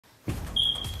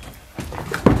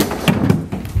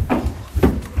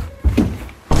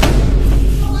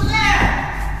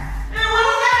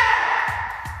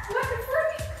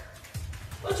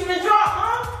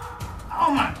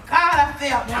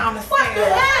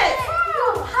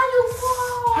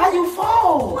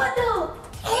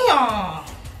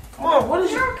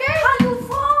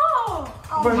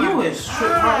is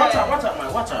tripping. Watch out,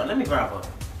 man. Watch out. Let me grab her.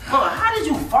 Bro, how did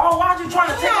you fall? Why are you trying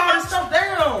to take all this stuff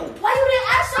down? Why you didn't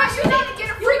ask us? You need to get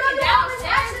a freaking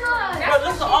downstairs. Bro,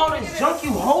 look at all this junk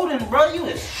you holding, bro. You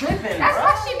is tripping, That's bro.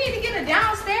 why she need to get a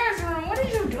downstairs room. What are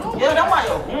you doing? Yeah, that's why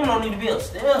your room don't need to be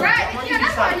upstairs. Right, yeah,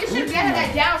 that's why you should get her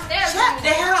that downstairs room. Shut the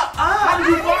hell up. How did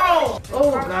you fall?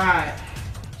 Oh, God.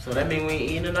 So that mean we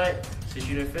ain't eating tonight? Since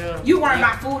you didn't fail? You weren't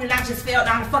my food and I just fell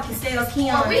down the fucking stairs,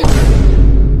 Keon.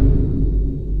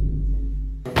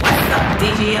 What's up,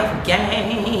 DGF gang?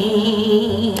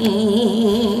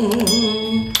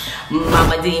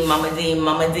 Mama D, Mama D,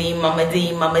 Mama D, Mama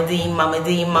D, Mama D, Mama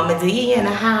D, Mama D in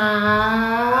the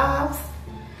house.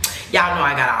 Y'all know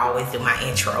I gotta always do my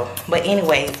intro. But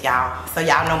anyways, y'all, so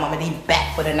y'all know Mama D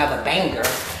back with another banger.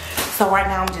 So right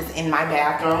now I'm just in my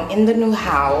bathroom in the new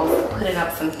house, putting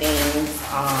up some things.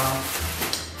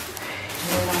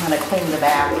 And I'm gonna clean the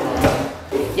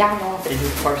bathroom. Y'all know I'm gonna do the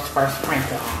first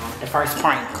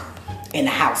prank in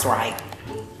the house, right?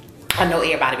 I know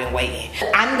everybody been waiting.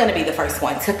 I'm gonna be the first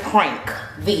one to prank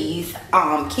these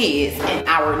kids in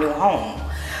our new home.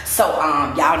 So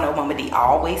y'all know Mama D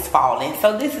always falling.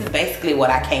 So this is basically what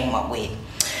I came up with.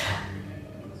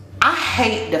 I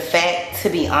hate the fact, to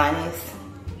be honest,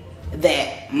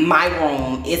 that my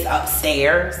room is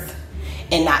upstairs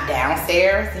and not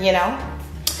downstairs, you know?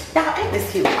 Y'all, ain't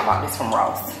this cute? I bought this from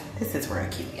Ross. This is real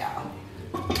cute, y'all.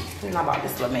 And I bought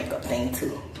this little makeup thing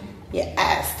too. Yeah,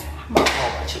 asked. I bought a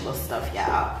whole bunch of little stuff,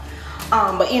 y'all.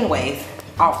 But anyways,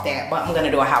 off that, but I'm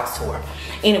gonna do a house tour.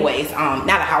 Anyways, not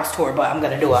a house tour, but I'm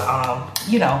gonna do a,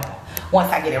 you know,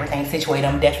 once I get everything situated,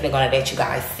 I'm definitely gonna let you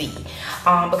guys see.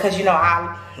 Because, you know,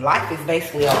 our life is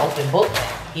basically an open book,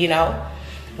 you know?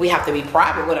 We have to be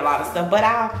private with a lot of stuff, but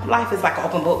our life is like an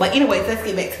open book. But anyways, let's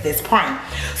get back to this prank.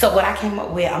 So what I came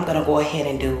up with, I'm gonna go ahead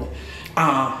and do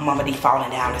Mama D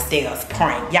falling down the stairs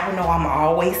prank. Y'all know I'm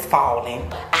always falling.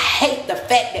 I hate the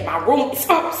fact that my room is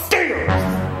upstairs.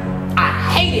 I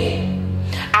hate it.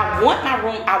 I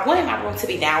wanted my room to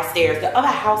be downstairs. The other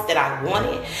house that I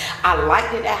wanted, I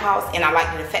liked that house, and I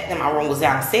liked the fact that my room was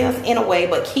downstairs in a way,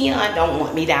 but Keon don't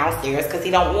want me downstairs because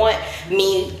he don't want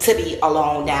me to be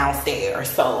alone downstairs.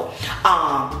 So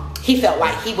he felt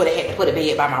like he would have had to put a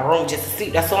bed by my room just to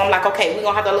sleep there. So I'm like, okay, we're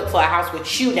gonna have to look for a house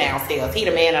with you downstairs. He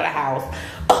the man of the house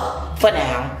for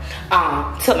now,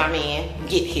 till my man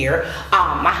get here,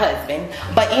 my husband.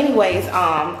 But anyways,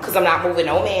 because I'm not moving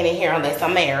no man in here unless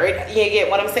I'm married. You get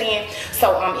what I'm saying?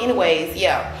 So anyways,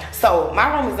 yeah. So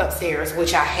my room is upstairs,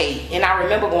 which I hate. And I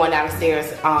remember going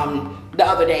downstairs the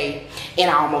other day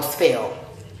and I almost fell.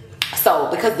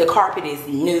 So because the carpet is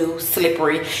new,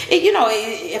 slippery, you know,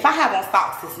 if I have on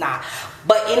socks, it's not.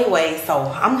 But anyway, so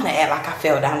I'm gonna act like I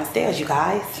fell down the stairs, you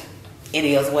guys. It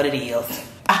is what it is.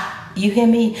 You hear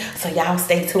me? So y'all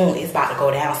stay tuned. It's about to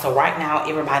go down. So right now,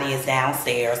 everybody is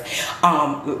downstairs.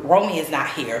 Romy is not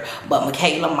here, but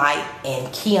Michaela, Mike,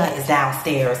 and Keon is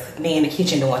downstairs. They in the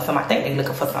kitchen doing something. I think they're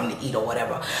looking for something to eat or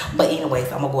whatever. But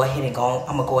anyways, I'm gonna go ahead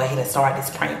and start this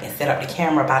prank and set up the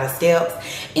camera by the steps.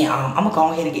 And I'm gonna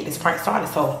go ahead and get this prank started.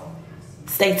 So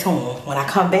stay tuned. When I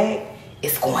come back,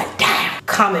 it's going down.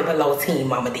 Comment below, Team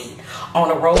Mama D. On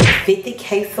the road to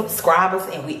 50K subscribers,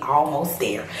 and we almost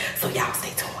there. So y'all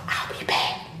stay tuned. I'll be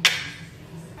back.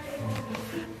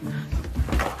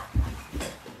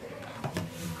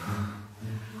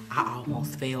 I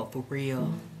almost failed for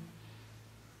real.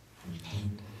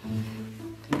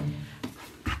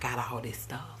 I got all this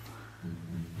stuff.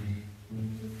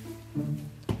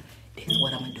 This is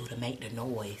what I'm gonna do to make the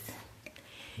noise.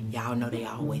 Y'all know they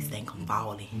always think I'm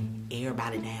falling.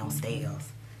 Everybody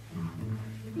downstairs.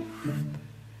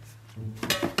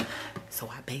 So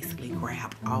I basically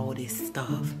grabbed all this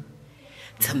stuff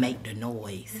to make the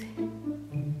noise.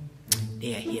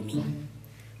 They'll hear me.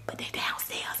 But they're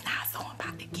downstairs now, so I'm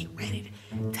about to get ready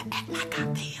to act like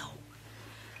I fell.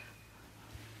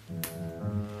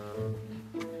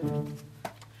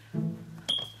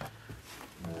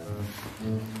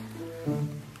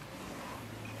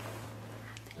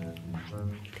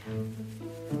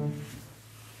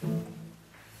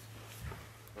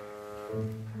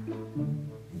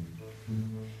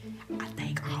 I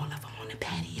think all of them on the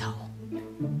patio.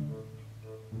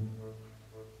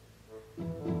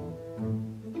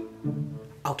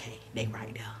 Okay, they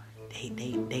right there.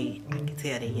 They, I can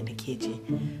tell they in the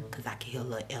kitchen because I can hear a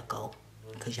little echo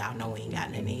because y'all know we ain't got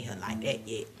nothing in here like that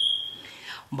yet.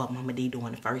 But Mama D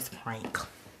doing the first prank.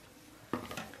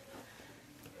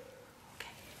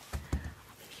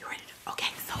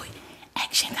 Okay, so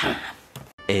action time.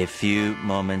 A few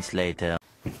moments later.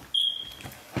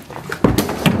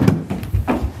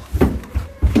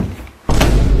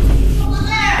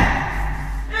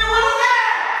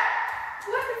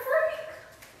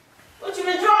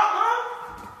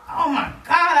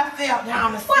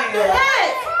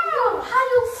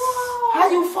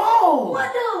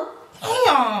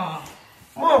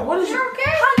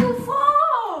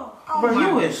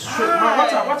 is tripping.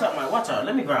 Watch out, Mike. Watch out.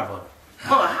 Let me grab her.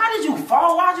 Bro, how did you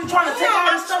fall? Why'd you trying to take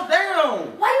all this stuff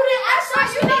down? Why you didn't ask us?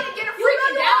 You need to get a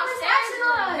freaking downstairs.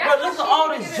 Bro, look at all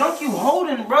this junk you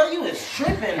holding, bro. You is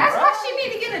tripping, That's bro. why she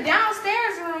need to get a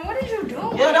downstairs room. What did you do?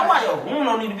 Yeah, that's why your room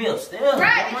don't need to be upstairs.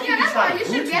 Right, bro. yeah, that's why you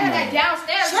should get her that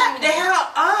downstairs Shut room. the hell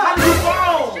How up. did you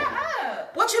fall? Shut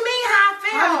up. What you mean how I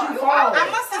fell? How did you fall? I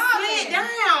must have slid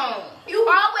down. You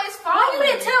always fall. Why you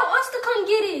didn't tell us to come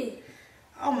get it?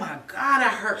 Oh my God, I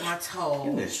hurt my toe.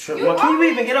 You is tripping. Well, can you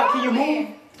even get up? Can you move?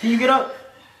 Can you get up?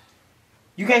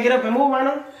 You can't get up and move right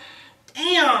now?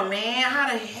 Damn, man,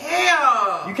 how the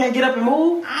hell? You can't get up and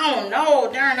move? I don't know.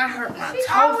 Darn, I hurt my She's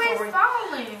toe always for real.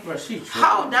 falling. Bro, she tripping.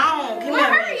 Hold on. Give me a Well,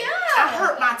 hurry minute. up. I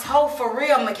hurt my toe for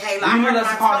real, Michaela. You need I hurt us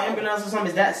to my call toe. an ambulance or something?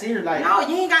 Is that serious? Like, No,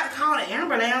 you ain't got to call the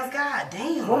ambulance. God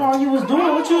damn. what all you was doing?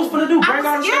 What you was finna do? Bring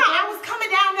all the Yeah, stuff I out? was coming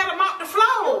down there to mop the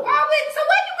floor. So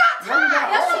when you got When you got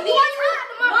tired? That's tired? what you need tired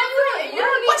to mop the floor. You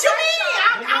don't need What you to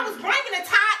mean? I was bringing the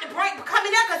tide to break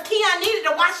coming there because Keon needed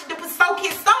to wash it to soak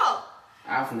his stuff.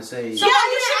 I was finna say. So yeah,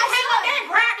 you should have came up there and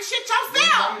grabbed the shit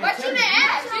yourself. But you didn't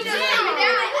ask. You just put me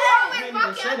down. You always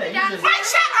walking up and down the Mike,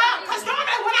 shut up. Because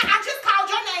normally when I just called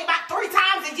your name about 3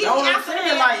 times and you That's what I'm answered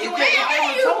saying. me. Like, You if ain't they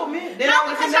hear you. told me, then I No,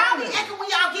 would because have y'all been be down there. acting when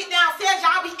y'all get downstairs.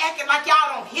 Y'all be acting like y'all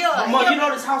don't hear. Mom, you know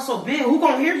this house so big. Who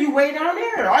gonna hear you way down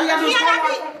there? All you gotta do is Yeah,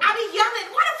 call I be yelling.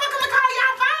 Why the fuck am I calling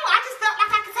y'all phone? I just felt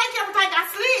like I could take everything. I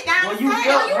slid down. Well, you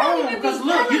felt you don't wrong even be because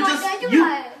look, you yelling just like that.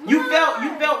 You like, you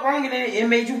felt wrong and it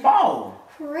made you fall.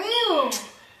 For real.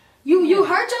 You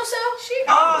hurt yourself?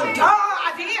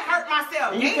 I did hurt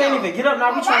myself. And you Damn. can't even get up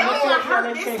now. We trying to look I for hurt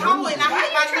it. this You toe can't move. and I Why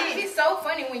hit you my trying to be knee. so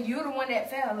funny when you the one that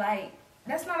fell? Like,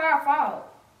 that's not our fault.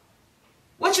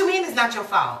 What you mean it's not your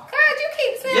fault? God, you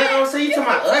keep saying. Yeah, don't say you talking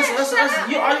about us. Shut up.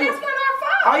 You, all you, That's not our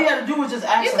fault. all you had to do was just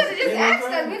ask You us. could have just You know what asked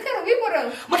I'm us. saying? We would have.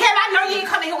 Michaela, I know you ain't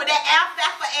coming here with that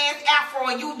alfalfa ass afro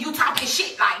and you talking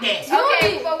shit like that.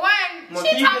 Okay, but one, Well,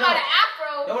 she can you talking get about up? an afro.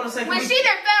 I wanna say, can When we- she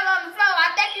done fell on the floor, I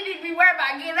think you need to be worried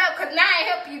about getting up, because now I ain't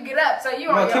help you get up. So you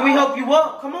on Bro, your can we own. help you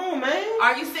up? Come on, man.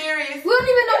 Are you serious? We don't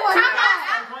even know what Talking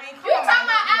happened. about, you talking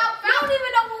about We don't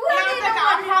even know what Yeah, I think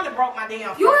I probably broke my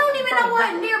damn You foot. don't even know what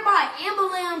nearby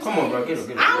ambulance Come on, bro. Get is. up,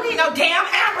 get I don't up. need no damn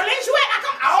ambulance. You act like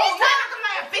I'm old. You act like I'm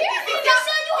like 50, 60. You just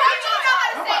said you hurt know how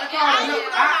to I'm say about to call I them. ain't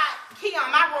even gonna lie. Keon,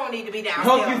 my room need to be downstairs.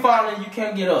 Help you falling, you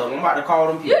can't get up. I'm about to call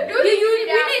them people. You We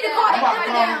need to call I'm the about to call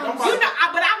them. I'm ambulance. about You to- know,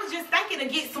 but I was just thinking to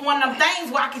get some one of them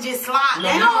things where I could just slide No,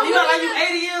 down. you look like you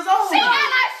 80 years old. She act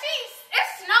like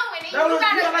it's snowing and No, you look,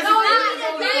 gotta you act like No,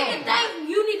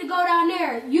 you you need to go down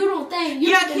there. You don't think. You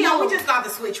Yeah, need to Keon, know. we just got to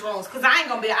switch rooms because I ain't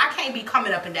gonna be. I can't be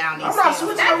coming up and down these I'm not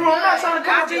stairs. switching the room. I'm not trying to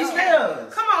come up these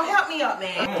stairs. Come on, help me up,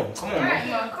 man. Come on, Alright, man.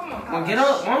 Mom, come on. Well, get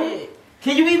up, man.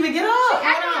 Can you even get up? Hold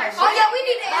on. Oh yeah, we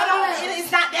need the Hold on. ambulance.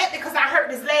 It's not that because I hurt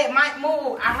this leg. Might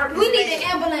move. I hurt this We leg. need the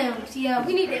ambulance. Yeah,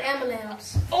 we need the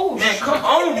ambulance. Oh, man, come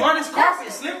on, man. This carpet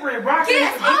is slippery, bro. I can't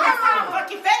Yes, even grip you. I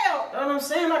fucking fell. You know what I'm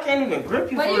saying? I can't even grip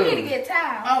you But for you real. need to get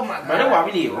tired. Oh my Bro, that's god. why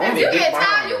we need room. If you get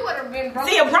tired, you would have been broke.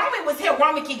 See, if Roman was here,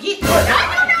 Roman could get. But I'm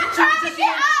now- not trying to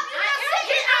get up.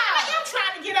 I am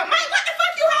trying to get up. Mike, what the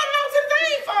fuck you holding on to the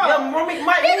thing for? Yeah, Romy,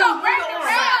 Mike, He move. gonna break Move the on.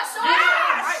 rail, so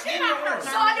Right, shit, in your room.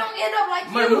 So I don't end up like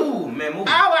Man, you. move, man, move.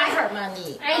 Oh, I hurt my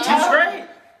knee. Ain't You straight?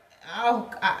 Oh,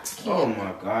 God. Oh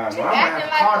my God, man.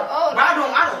 acting like an old- I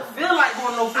don't feel like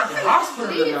going to no freaking hospital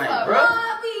tonight, bro.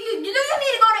 Do you need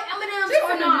to go to M&M's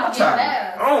or not?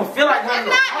 I don't feel like going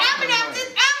It's to no not hospital ambulance, tonight.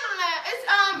 it's ambulance. It's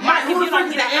Mike, who the You fuck don't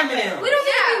is get the an ambulance? We don't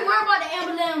need to be worried about the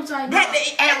ambulance right now. That the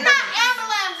It's not ambulance.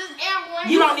 ambulance, it's ambulance.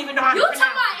 You don't even know how to You talking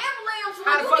pronounce about ambulance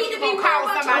How the when fuck you need you to be gonna call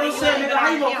worried about somebody I your don't say, nigga, how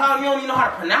you gonna call me? You don't even know how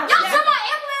to pronounce Y'all it. talking about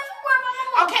ambulance? We worried about my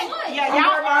mom. Okay, yeah, I'm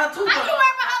y'all. worried about her too. How you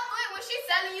worry about her foot when she's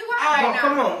selling you out right now?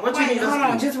 Come on, what you Wait, need us hold to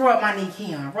on, do? just rub my knee,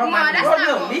 Keon. Rub No, my knee. that's Bro, not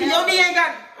look, gonna your knee ain't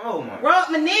got. Oh my. Rub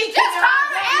my knee, Just Keon. call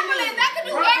the Rub my ambulance. knee. They can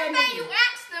do Rub that everything knee. you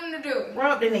ask them to do.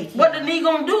 Rub the knee, Keon. What the knee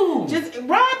gonna do? Just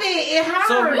rub it. It hurts.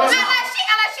 So, Well, rub-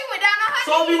 like she went down on her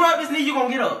So if knee. we rub this knee, you gonna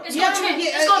get up. It's Yeah, gonna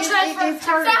yeah, it's gonna it- transfer. it's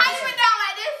hurt. So how you went down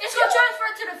like this? It's gonna transfer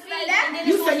to the feet. that? And then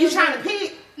You it's said gonna you be- trying to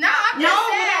pee? No, I'm No, just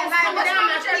when I saying, was like, coming what's down, wrong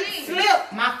my with your feet knee?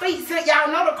 slipped. My feet slipped. Y'all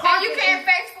know the car. And you can't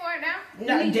face for it now?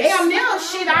 No, damn near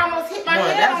shit. I almost hit my Boy,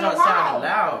 head that's on the not wall. sounding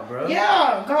loud, bro.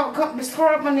 Yeah, go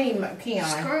scrub my knee,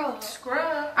 Keon. Girl.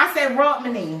 Scrub. I said rub my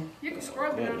knee. You can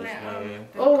scrub it on Goodness, that. man.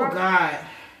 Oh God.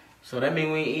 So that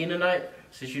mean we ain't eating tonight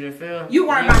since you didn't feel. You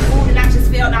worried about food and I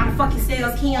just fell down the fucking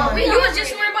stairs, Keon. You was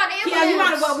just worried about the Keon, you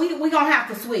might as ambulance. well. We gonna have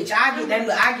to switch. I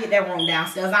get that room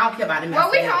downstairs. I don't care about the Well,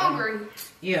 we upstairs room. hungry.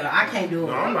 Yeah, I can't do it.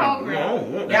 No, I'm not. hungry. No, I don't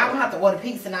want Y'all that. gonna have to order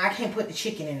pizza now. I can't put the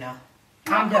chicken in there.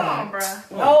 I'm Come on, done. bruh.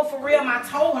 Oh, for real, my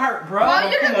toe hurt, bro.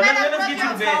 Well, you Come just on, let us let's rub get you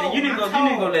your to bed. Then you need to go. You need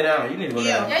to go lay down. You need to go lay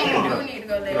Yeah. down. Yeah, you Get do up. need to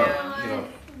go lay Get down. up. Get up.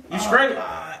 You straight?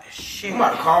 Shit. I'm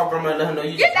about to call grandma and let her know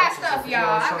you Get that stuff,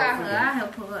 y'all. I got her. I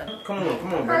help her up. Come on,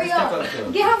 bro. Hurry Step up. up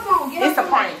here. Get her phone. Get her It's a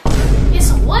phone. prank. It's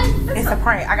a what? It's a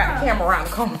prank. I got the camera around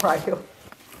the corner right here.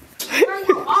 Girl,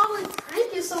 you always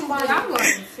pranking somebody. I'm going to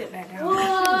sit back down.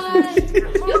 What? you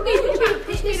can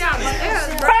pick this out.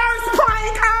 First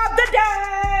prank of the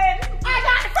day. I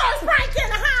got the first prank in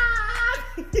the house.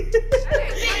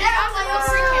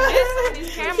 This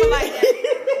camera like that.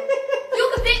 You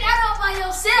can pick that up by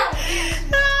yourself.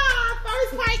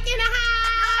 First prank in the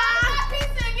house.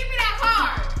 Pizza, give me that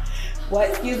card. What?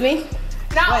 Excuse me?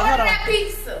 Now Wait, hold order on. that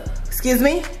pizza Excuse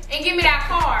me? and give me that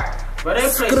card. But they play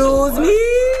Excuse me?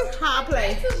 How I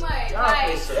play? Too much. Y'all play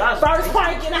Like, so y'all First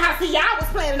prank in the house. See, y'all was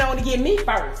planning on to get me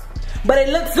first. But it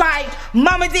looks like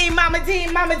Mama D, Mama D,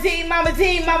 Mama D, Mama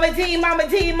D, Mama D, Mama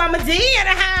D, Mama D in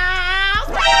the house.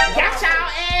 Got y'all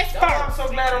ass I'm first. so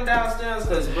glad I'm downstairs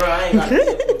because, bro, I ain't got to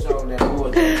put y'all on that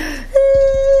board.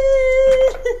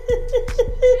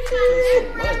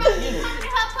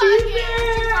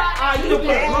 Are you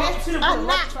mad? I'm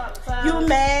not. You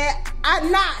mad?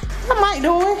 I'm not. What Mike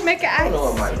doing? make it I ice. know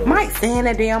what Mike doing. Mike saying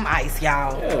that damn ice,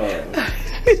 y'all. Yeah.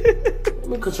 Let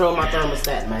me control my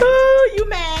thermostat, man. Oh, you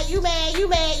mad? You mad? You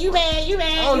mad? You mad? You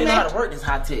mad? I don't you even know mad? how to work this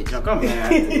hot tech junk. I'm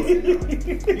mad.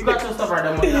 You got your stuff right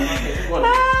there, man. You want it.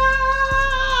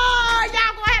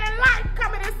 Y'all go ahead and like,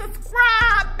 comment, and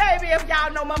subscribe, baby. If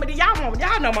y'all know Mama D,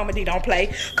 y'all know Mama D don't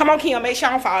play. Come on, Kim, make sure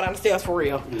I don't fall down the stairs for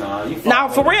real. Nah, you No,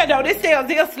 for real though, this stairs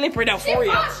is slippery though, for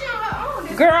real. Oh, she on her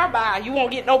own. Girl, bye. You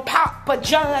won't get no Papa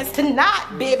John's tonight,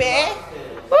 baby.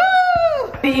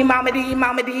 Woo! D, Mama D,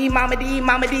 Mama D, Mama D,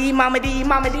 Mama D, Mama D,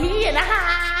 Mama D in the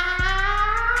house.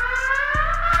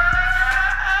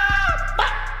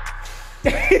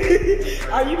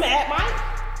 Are you mad, Mike?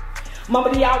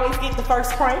 Mama D always get the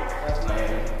first prank.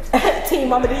 Team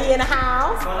Mama D in the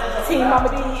house. Team Mama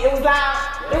D, it was loud.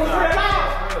 It was real loud.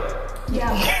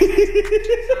 Yeah.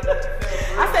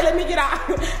 I said, let me get out.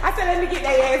 I said, let me get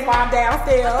their ass while I'm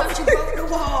downstairs. But you broke the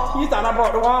wall. You thought I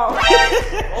broke the wall.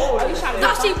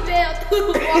 Thought she fell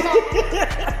through the wall.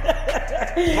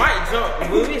 Mike jumped.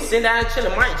 When we sitting down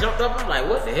chilling, Mike jumped up. I'm like,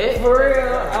 what the heck? For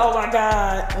real. Oh my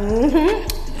God.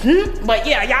 But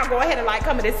yeah, y'all go ahead and like,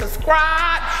 comment, and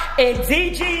subscribe. And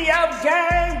DGF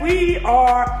Gang, we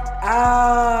are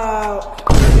out.